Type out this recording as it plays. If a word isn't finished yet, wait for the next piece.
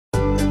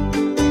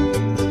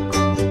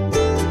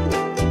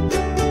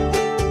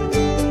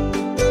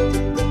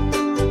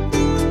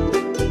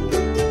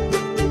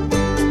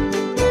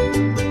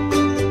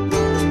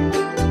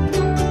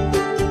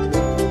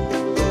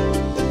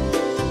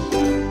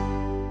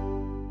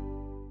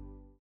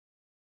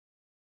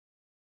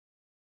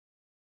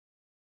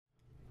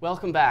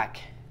Welcome back.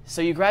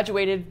 So you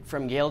graduated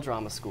from Yale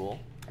Drama School.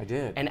 I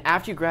did. And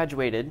after you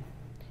graduated,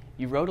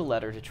 you wrote a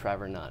letter to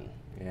Trevor Nunn.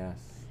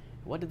 Yes.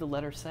 What did the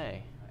letter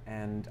say?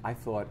 And I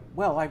thought,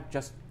 well, I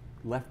just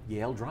left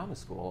Yale Drama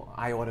School.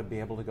 I ought to be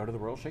able to go to the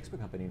Royal Shakespeare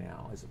Company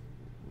now.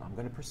 I'm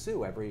going to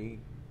pursue every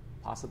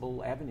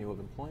possible avenue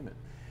of employment.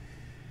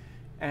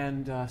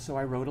 And so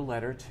I wrote a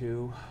letter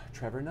to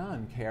Trevor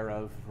Nunn, care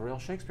of Royal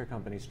Shakespeare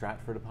Company,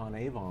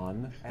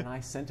 Stratford-upon-Avon, and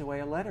I sent away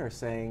a letter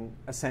saying,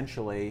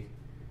 essentially,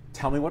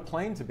 tell me what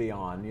plane to be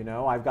on. You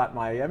know, I've got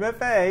my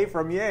MFA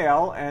from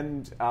Yale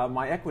and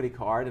my equity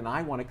card, and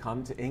I want to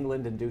come to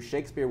England and do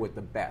Shakespeare with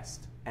the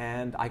best.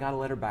 And I got a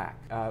letter back,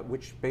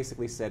 which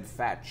basically said,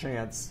 fat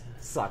chance,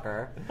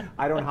 sucker.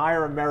 I don't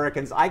hire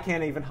Americans. I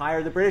can't even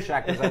hire the British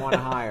actors I want to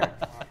hire.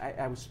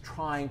 I was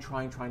trying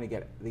to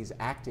get these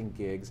acting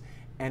gigs,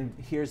 and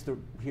here's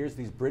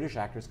these British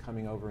actors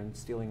coming over and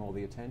stealing all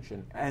the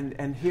attention.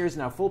 And here's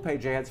now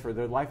full-page ads for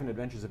The Life and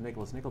Adventures of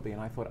Nicholas Nickleby,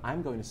 and I thought,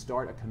 I'm going to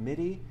start a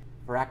committee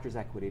for Actors'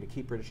 Equity to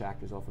keep British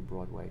actors off of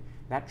Broadway.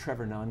 That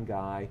Trevor Nunn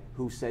guy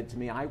who said to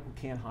me, I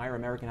can't hire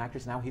American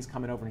actors, now he's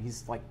coming over and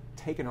he's like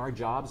taking our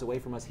jobs away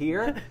from us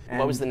here.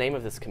 What was the name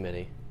of this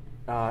committee?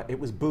 It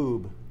was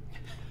Boob.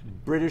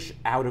 British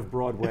out of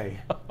Broadway.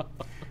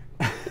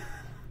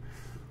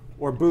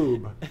 Or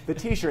Boob. The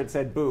t-shirt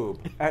said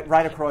Boob,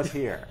 right across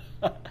here.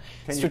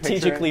 Can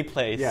Strategically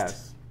placed.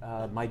 Yes.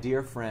 My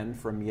dear friend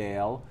from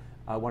Yale,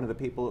 one of the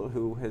people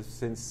who has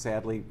since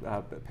sadly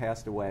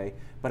passed away,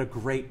 but a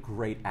great,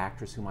 great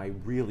actress whom I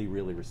really,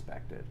 really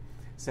respected,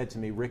 said to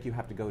me, Rick, you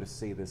have to go to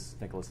see this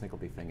Nicholas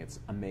Nickleby thing.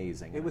 It's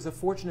amazing. It was a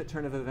fortunate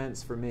turn of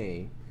events for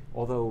me,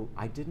 although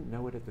I didn't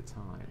know it at the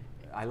time.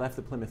 I left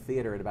the Plymouth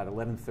Theater at about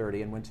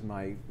 11:30 and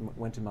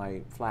went to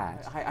my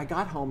flat. I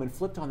got home and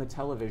flipped on the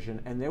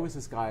television, and there was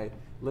this guy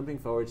limping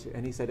forward to,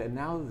 and he said, and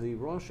now the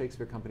Royal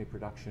Shakespeare Company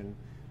production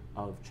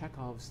of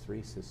Chekhov's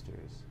Three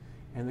Sisters.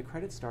 And the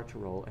credits start to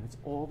roll, and it's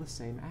all the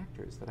same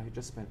actors that I had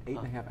just spent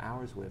 8.5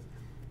 hours with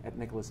at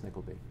Nicholas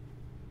Nickleby.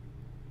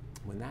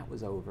 When that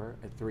was over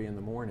at 3 in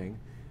the morning,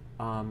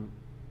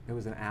 it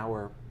was an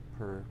hour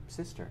per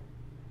sister,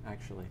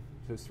 actually.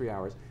 So it was 3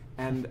 hours.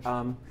 And,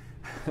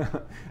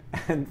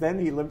 and then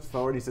he limps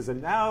forward, he says,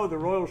 and now the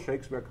Royal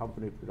Shakespeare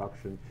Company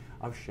production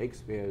of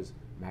Shakespeare's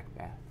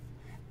Macbeth.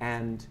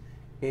 And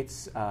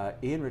it's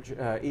Ian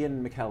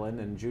McKellen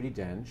and Judi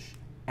Dench,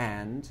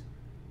 and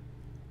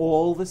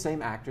all the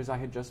same actors I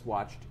had just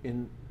watched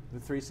in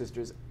The Three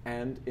Sisters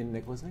and in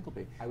Nicholas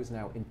Nickleby. I was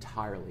now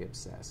entirely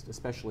obsessed,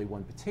 especially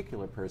one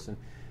particular person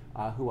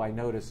who I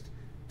noticed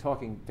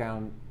talking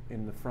down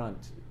in the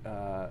front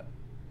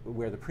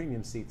where the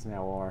premium seats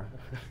now are.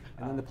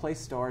 And then the play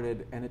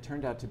started, and it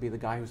turned out to be the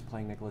guy who was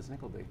playing Nicholas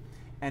Nickleby.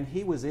 And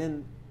he was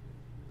in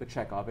the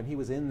Chekhov, and he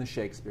was in the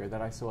Shakespeare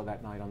that I saw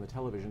that night on the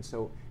television.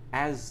 So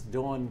as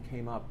dawn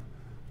came up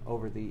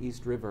over the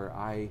East River,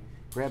 I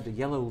grabbed a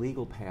yellow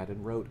legal pad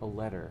and wrote a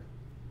letter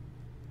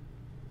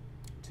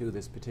to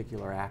this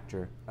particular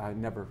actor. I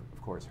never,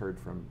 of course, heard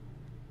from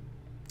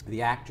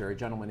the actor, a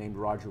gentleman named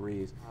Roger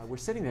Rees. We're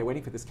sitting there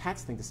waiting for this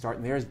Cats thing to start,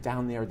 and there's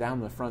down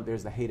the front,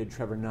 there's the hated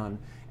Trevor Nunn.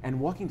 And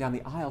walking down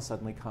the aisle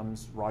suddenly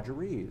comes Roger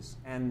Rees.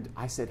 And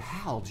I said,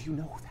 Hal, do you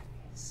know who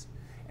that is?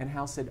 And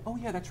Hal said, oh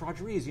yeah, that's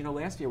Roger Rees. You know,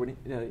 last year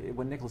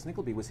when Nicholas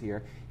Nickleby was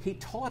here, he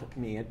taught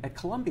me at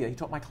Columbia. He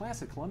taught my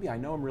class at Columbia. I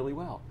know him really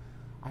well.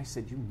 I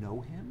said, you know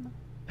him?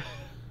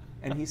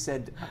 And he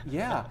said,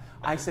 yeah.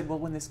 I said, well,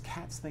 when this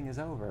Cats thing is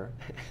over,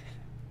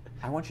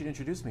 I want you to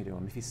introduce me to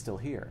him if he's still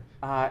here.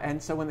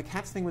 And so when the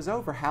Cats thing was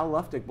over, Hal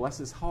Luftig, bless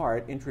his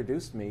heart,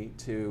 introduced me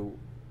to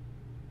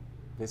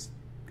this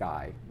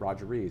guy,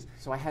 Roger Rees.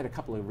 So I had a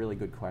couple of really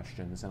good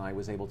questions, and I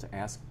was able to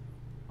ask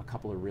a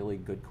couple of really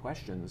good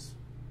questions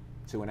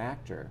to an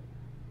actor,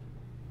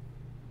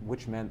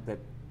 which meant that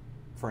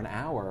for an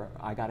hour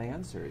I got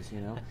answers, you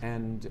know.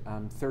 And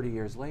 30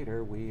 years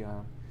later, we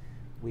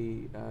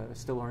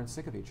still aren't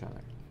sick of each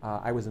other.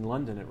 I was in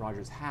London at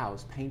Roger's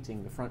house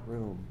painting the front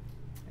room,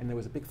 and there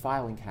was a big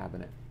filing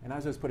cabinet. And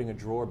as I was putting a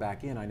drawer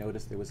back in, I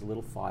noticed there was a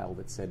little file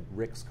that said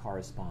Rick's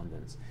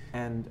correspondence.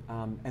 And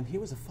here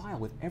was a file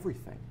with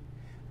everything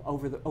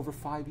over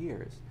 5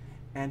 years.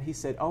 And he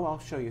said, oh, I'll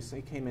show you. So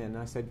he came in, and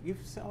I said, you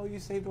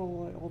saved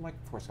all my,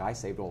 of course, I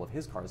saved all of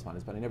his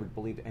correspondence, but I never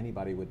believed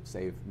anybody would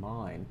save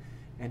mine.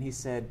 And he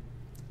said,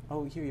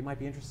 oh, here, you might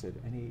be interested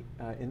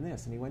in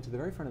this. And he went to the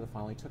very front of the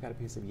file, and he took out a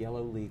piece of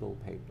yellow legal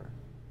paper.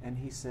 And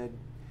he said,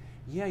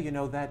 yeah, you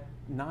know, that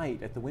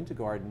night at the Winter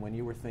Garden when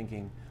you were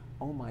thinking,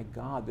 oh my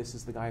God, this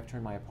is the guy I've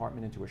turned my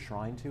apartment into a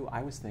shrine to,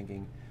 I was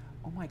thinking,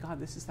 oh my God,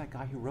 this is that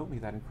guy who wrote me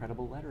that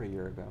incredible letter a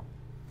year ago.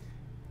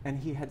 And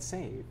he had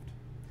saved.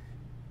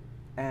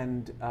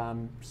 And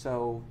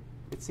so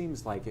it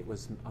seems like it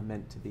was a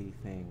meant-to-be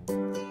thing.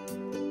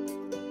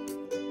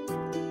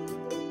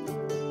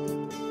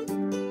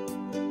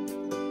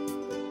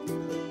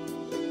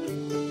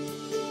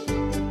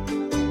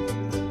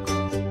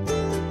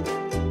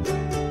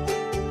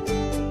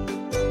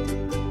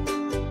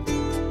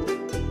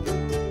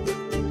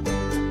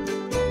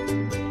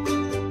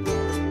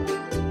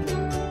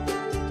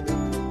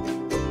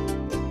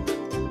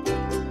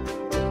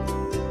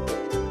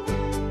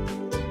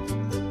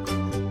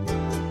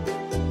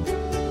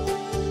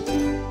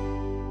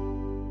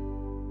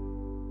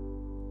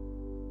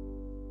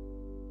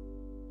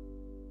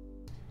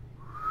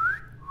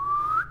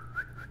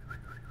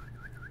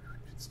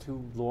 It's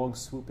 2 long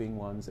swooping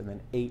ones and then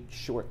 8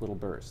 short little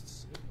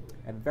bursts.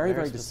 And very,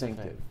 very specific.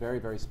 distinctive, very,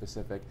 very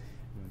specific,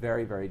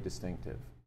 very, very distinctive.